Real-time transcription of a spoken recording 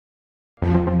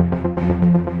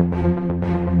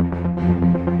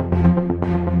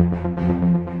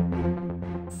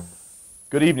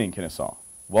Good evening, Kennesaw.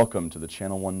 Welcome to the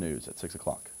Channel 1 News at 6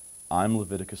 o'clock. I'm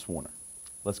Leviticus Warner.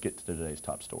 Let's get to today's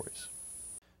top stories.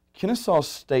 Kennesaw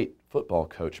State football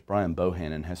coach Brian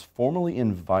Bohannon has formally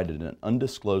invited an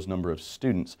undisclosed number of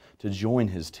students to join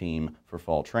his team for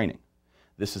fall training.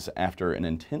 This is after an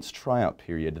intense tryout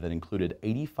period that included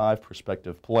 85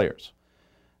 prospective players.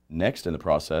 Next in the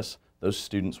process, those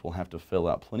students will have to fill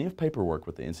out plenty of paperwork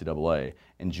with the NCAA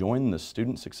and join the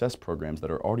student success programs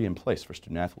that are already in place for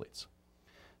student athletes.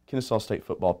 Kennesaw State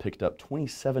football picked up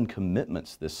 27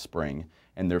 commitments this spring,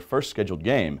 and their first scheduled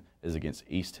game is against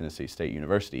East Tennessee State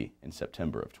University in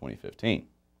September of 2015.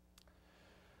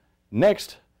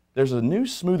 Next, there's a new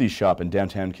smoothie shop in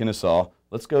downtown Kennesaw.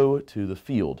 Let's go to the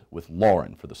field with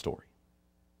Lauren for the story.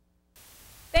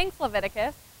 Thanks,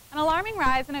 Leviticus. An alarming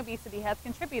rise in obesity has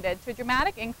contributed to a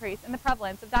dramatic increase in the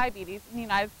prevalence of diabetes in the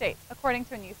United States, according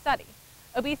to a new study.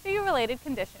 Obesity-related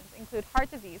conditions include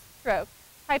heart disease, stroke,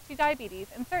 type 2 diabetes,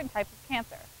 and certain types of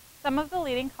cancer, some of the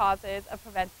leading causes of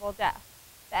preventable death.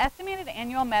 The estimated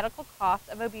annual medical cost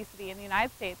of obesity in the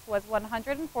United States was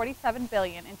 $147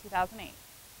 billion in 2008.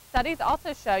 Studies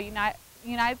also show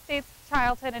United States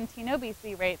childhood and teen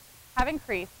obesity rates have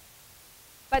increased.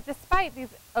 But despite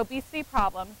these obesity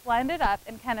problems, Blended Up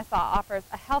in Kennesaw offers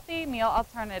a healthy meal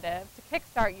alternative to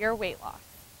kickstart your weight loss.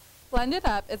 Blended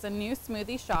Up is a new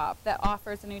smoothie shop that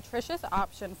offers a nutritious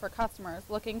option for customers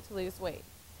looking to lose weight.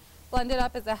 Blended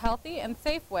Up is a healthy and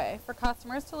safe way for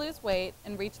customers to lose weight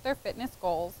and reach their fitness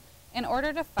goals in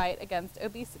order to fight against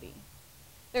obesity.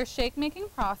 Their shake-making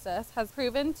process has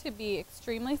proven to be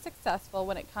extremely successful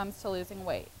when it comes to losing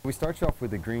weight. We start you off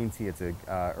with a green tea. It's a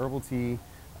herbal tea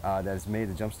that is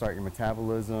made to jumpstart your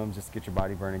metabolism, just get your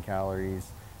body burning calories.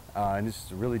 And it's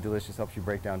just really delicious, helps you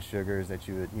break down sugars that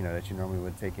you normally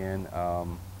would take in.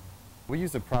 We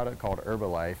use a product called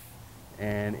Herbalife,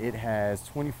 and it has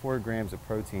 24 grams of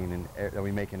protein that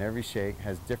we make in every shake.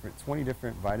 Has 20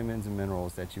 different vitamins and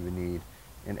minerals that you would need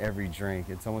in every drink.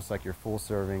 It's almost like your full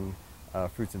serving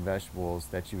fruits and vegetables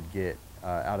that you would get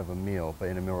out of a meal, but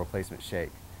in a meal replacement shake.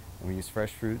 And we use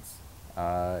fresh fruits,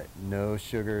 no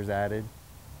sugars added,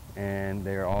 and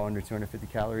they're all under 250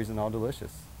 calories and all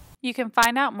delicious. You can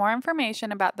find out more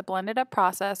information about the Blended Up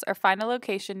process or find a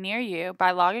location near you by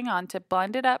logging on to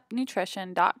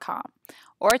blendedupnutrition.com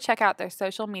or check out their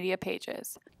social media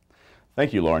pages.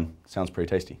 Thank you, Lauren. Sounds pretty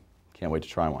tasty. Can't wait to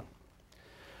try one.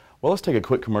 Well, let's take a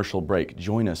quick commercial break.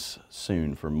 Join us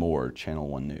soon for more Channel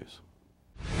 1 News.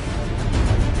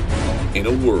 In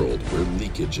a world where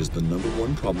leakage is the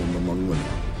 #1 problem among women,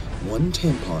 one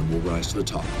tampon will rise to the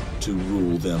top to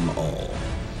rule them all.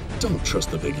 Don't trust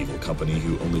the big evil company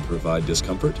who only provide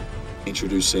discomfort.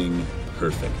 Introducing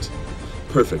Perfect.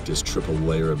 Perfect is triple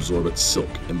layer absorbent silk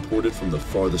imported from the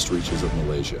farthest reaches of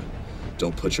Malaysia.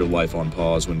 Don't put your life on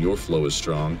pause when your flow is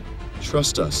strong.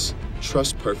 Trust us.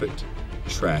 Trust Perfect.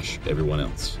 Trash everyone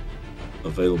else.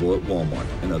 Available at Walmart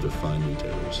and other fine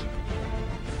retailers.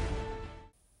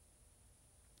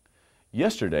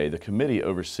 Yesterday, the committee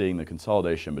overseeing the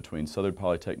consolidation between Southern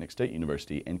Polytechnic State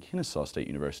University and Kennesaw State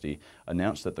University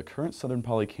announced that the current Southern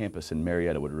Poly campus in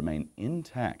Marietta would remain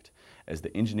intact as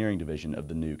the engineering division of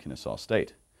the new Kennesaw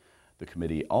State. The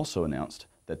committee also announced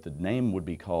that the name would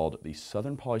be called the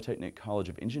Southern Polytechnic College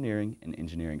of Engineering and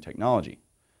Engineering Technology.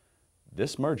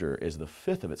 This merger is the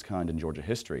 5th of its kind in Georgia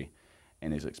history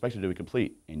and is expected to be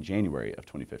complete in January of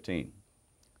 2015.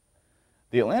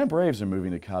 The Atlanta Braves are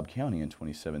moving to Cobb County in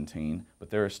 2017,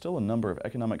 but there are still a number of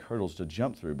economic hurdles to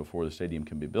jump through before the stadium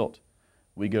can be built.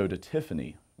 We go to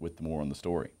Tiffany with more on the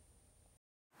story.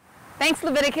 Thanks,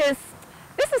 Leviticus.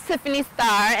 This is Tiffany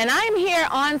Starr, and I am here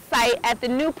on site at the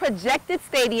new projected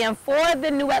stadium for the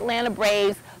new Atlanta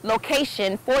Braves,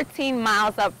 location 14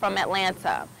 miles up from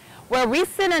Atlanta, where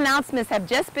recent announcements have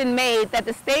just been made that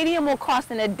the stadium will cost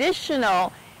an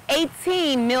additional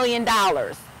 $18 million.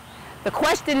 The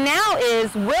question now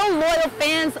is, will loyal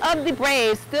fans of the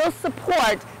Braves still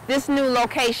support this new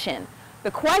location?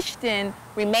 The question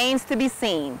remains to be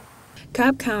seen.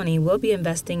 Cobb County will be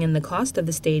investing in the cost of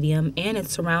the stadium and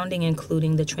its surrounding,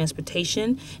 including the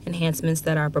transportation enhancements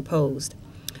that are proposed.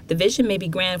 The vision may be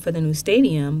grand for the new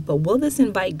stadium, but will this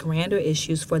invite grander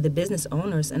issues for the business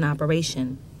owners in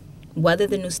operation? Whether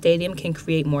the new stadium can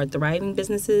create more thriving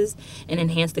businesses and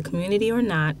enhance the community or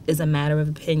not is a matter of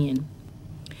opinion.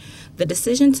 The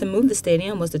decision to move the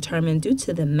stadium was determined due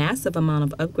to the massive amount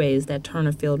of upgrades that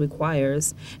Turner Field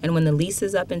requires, and when the lease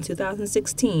is up in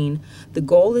 2016, the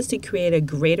goal is to create a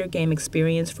greater game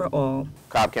experience for all.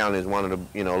 Cobb County is one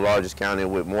of the largest county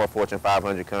with more Fortune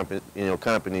 500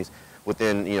 companies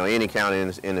within any county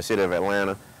in the city of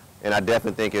Atlanta. And I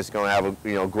definitely think it's going to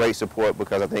have great support,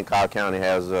 because I think Cobb County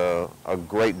has a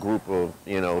great group of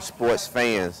sports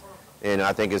fans, and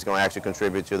I think it's going to actually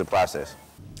contribute to the process.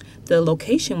 The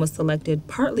location was selected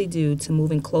partly due to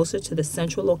moving closer to the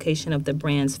central location of the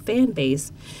brand's fan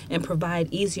base and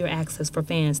provide easier access for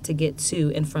fans to get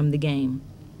to and from the game.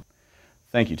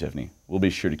 Thank you, Tiffany. We'll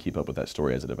be sure to keep up with that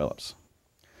story as it develops.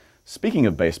 Speaking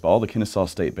of baseball, the Kennesaw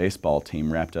State baseball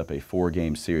team wrapped up a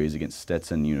 4-game series against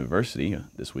Stetson University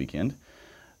this weekend.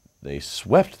 They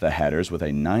swept the Hatters with a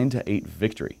 9-8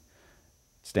 victory.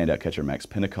 Standout catcher Max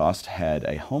Pentecost had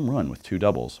a home run with 2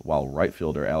 doubles, while right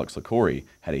fielder Alex LaCory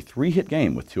had a 3-hit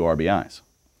game with 2 RBIs.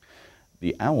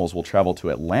 The Owls will travel to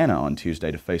Atlanta on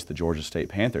Tuesday to face the Georgia State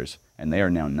Panthers, and they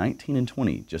are now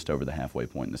 19-20, just over the halfway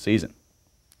point in the season.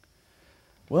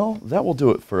 Well, that will do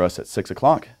it for us at 6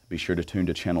 o'clock. Be sure to tune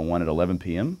to Channel 1 at 11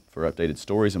 p.m. for updated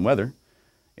stories and weather.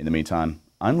 In the meantime,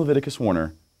 I'm Leviticus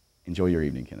Warner. Enjoy your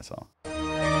evening, Kennesaw.